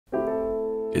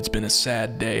It's been a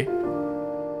sad day.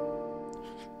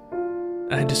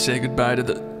 I had to say goodbye to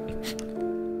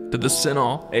the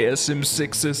Senal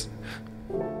ASM-6s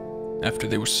after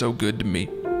they were so good to me.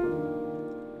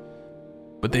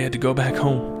 But they had to go back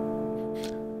home.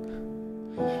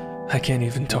 I can't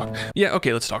even talk. Yeah,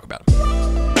 okay, let's talk about them.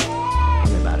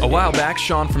 A while back,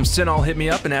 Sean from Senal hit me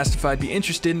up and asked if I'd be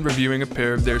interested in reviewing a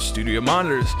pair of their studio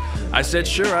monitors. I said,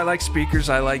 sure, I like speakers,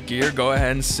 I like gear, go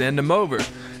ahead and send them over.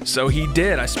 So he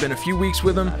did. I spent a few weeks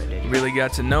with him, really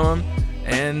got to know him,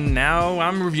 and now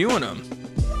I'm reviewing them.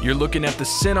 You're looking at the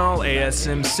Senal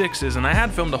ASM-6s, and I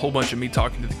had filmed a whole bunch of me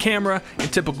talking to the camera in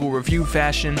typical review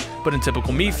fashion, but in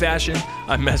typical me fashion,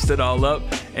 I messed it all up,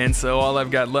 and so all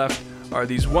I've got left are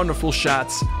these wonderful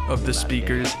shots of the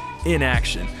speakers in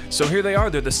action. So here they are,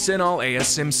 they're the Senal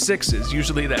ASM-6s.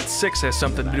 Usually that 6 has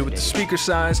something to do with the speaker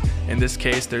size. In this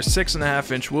case, they're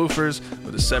 6.5-inch woofers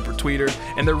with a separate tweeter,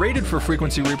 and they're rated for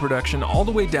frequency reproduction all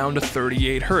the way down to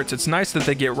 38 Hz. It's nice that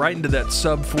they get right into that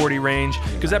sub 40 range,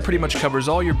 because that pretty much covers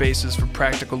all your bases for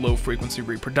practical low frequency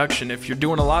reproduction. If you're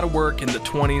doing a lot of work in the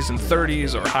 20s and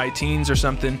 30s or high teens or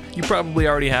something, you probably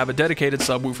already have a dedicated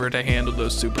subwoofer to handle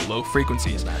those super low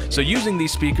frequencies. So using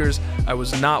these speakers, I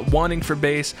was not wanting for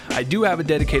bass. I do have a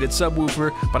dedicated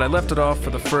subwoofer, but I left it off for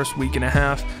the first week and a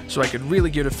half so I could really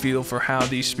get a feel for how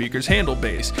these speakers handle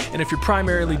bass. And if you're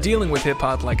primarily dealing with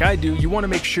hip-hop like I do, you want to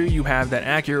make sure you have that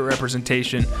accurate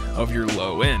representation of your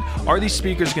low end. Are these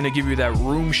speakers going to give you that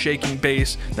room-shaking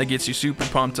bass that gets you super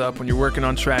pumped up when you're working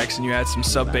on tracks and you add some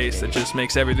sub bass that just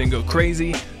makes everything go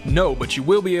crazy? No, but you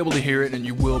will be able to hear it and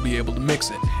you will be able to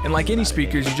mix it. And like any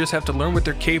speakers, you just have to learn what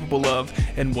they're capable of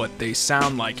and what they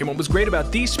sound like. And what was great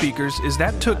about these speakers is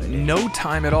that took no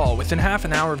time at all. Within half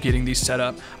an hour of getting these set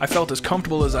up, I felt as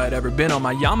comfortable as I had ever been on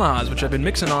my Yamahas, which I've been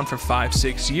mixing on for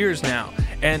 5-6 years now.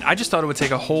 And I just thought it would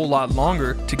take a whole lot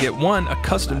longer to get, one,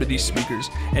 accustomed to these speakers,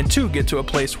 and two, get to a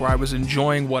place where I was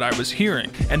enjoying what I was hearing.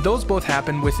 And those both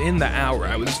happened within the hour.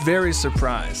 I was very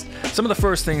surprised. Some of the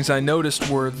first things I noticed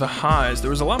were the highs.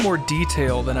 There was a lot more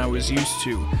detail than I was used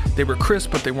to. They were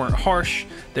crisp, but they weren't harsh.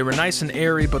 They were nice and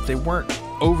airy, but they weren't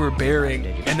overbearing.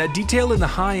 And that detail in the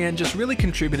high end just really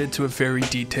contributed to a very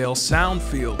detailed sound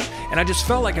field. And I just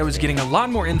felt like I was getting a lot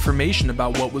more information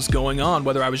about what was going on,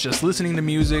 whether I was just listening to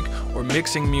music or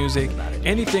mixing music,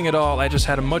 anything at all. I just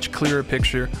had a much clearer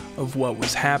picture of what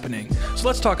was happening. So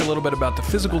let's talk a little bit about the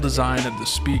physical design of the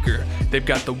speaker. They've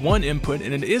got the one input,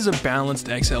 and it is a balanced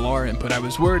XLR input. I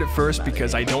was worried at first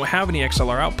because I don't have any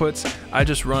XLR outputs. I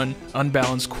just run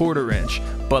unbalanced 1/4 inch.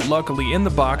 But luckily in the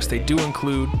box they do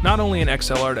include not only an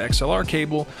XLR to XLR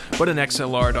cable, but an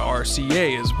XLR to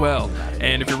RCA as well.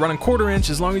 And if you're running 1/4 inch,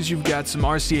 as long as you've got some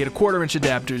RCA to 1/4 inch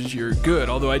adapters, you're good.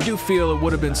 Although I do feel it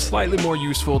would have been slightly more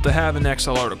useful to have an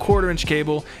XLR to 1/4 inch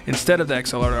cable instead of the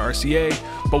XLR to RCA,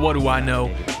 but what do I know?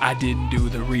 I didn't do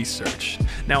the research.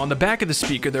 Now on the back of the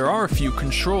speaker there are a few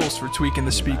controls for tweaking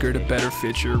the speaker to better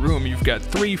fit your room. You've got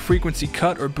 3 frequency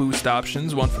cut or boost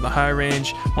options, one for the high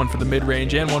range, one for the mid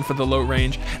range, and one for the low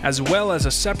range, as well as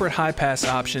a separate high pass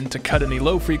option to cut any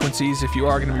low frequencies if you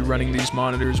are going to be running these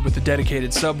monitors with a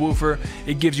dedicated subwoofer.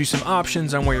 It gives you some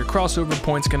options on where your crossover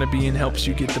point's going to be and helps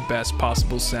you get the best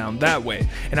possible sound that way.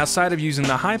 And outside of using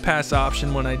the high pass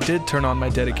option, when I did turn on my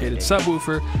dedicated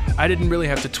subwoofer, I didn't really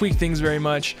have to tweak things very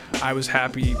much. I was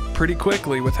happy pretty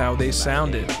quickly with how they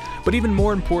sounded. But even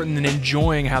more important than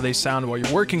enjoying how they sound while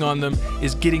you're working on them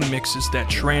is getting mixes that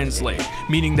translate,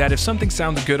 meaning that if something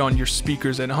sounds good on your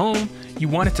speakers at home, you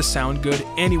want it to sound good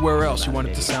anywhere else. You want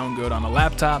it to sound good on a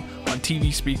laptop, on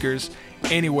TV speakers,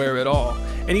 anywhere at all.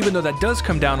 And even though that does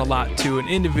come down a lot to an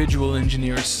individual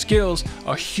engineer's skills,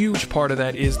 a huge part of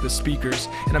that is the speakers.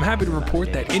 And I'm happy to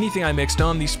report that anything I mixed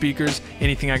on these speakers,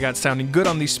 anything I got sounding good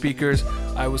on these speakers,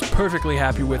 I was perfectly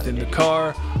happy with in the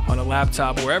car, on a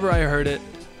laptop, wherever I heard it.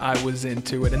 I was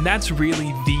into it, and that's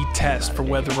really the test for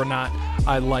whether or not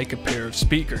I like a pair of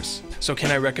speakers. So can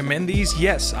I recommend these?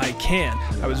 Yes, I can.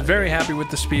 I was very happy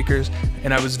with the speakers,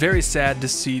 and I was very sad to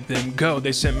see them go.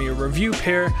 They sent me a review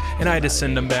pair, and I had to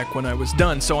send them back when I was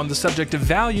done. So on the subject of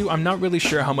value, I'm not really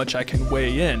sure how much I can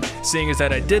weigh in, seeing as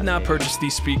that I did not purchase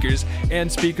these speakers,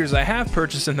 and speakers I have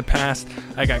purchased in the past,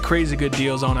 I got crazy good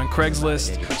deals on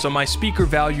Craigslist, so my speaker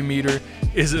value meter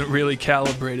isn't really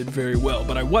calibrated very well,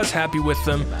 but I was happy with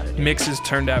them. Mixes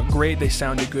turned out great, they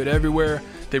sounded good everywhere,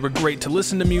 they were great to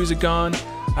listen to music on.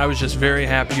 I was just very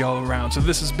happy all around. So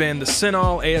this has been the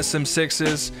Senal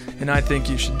ASM-6s, and I think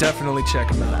you should definitely check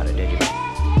them out.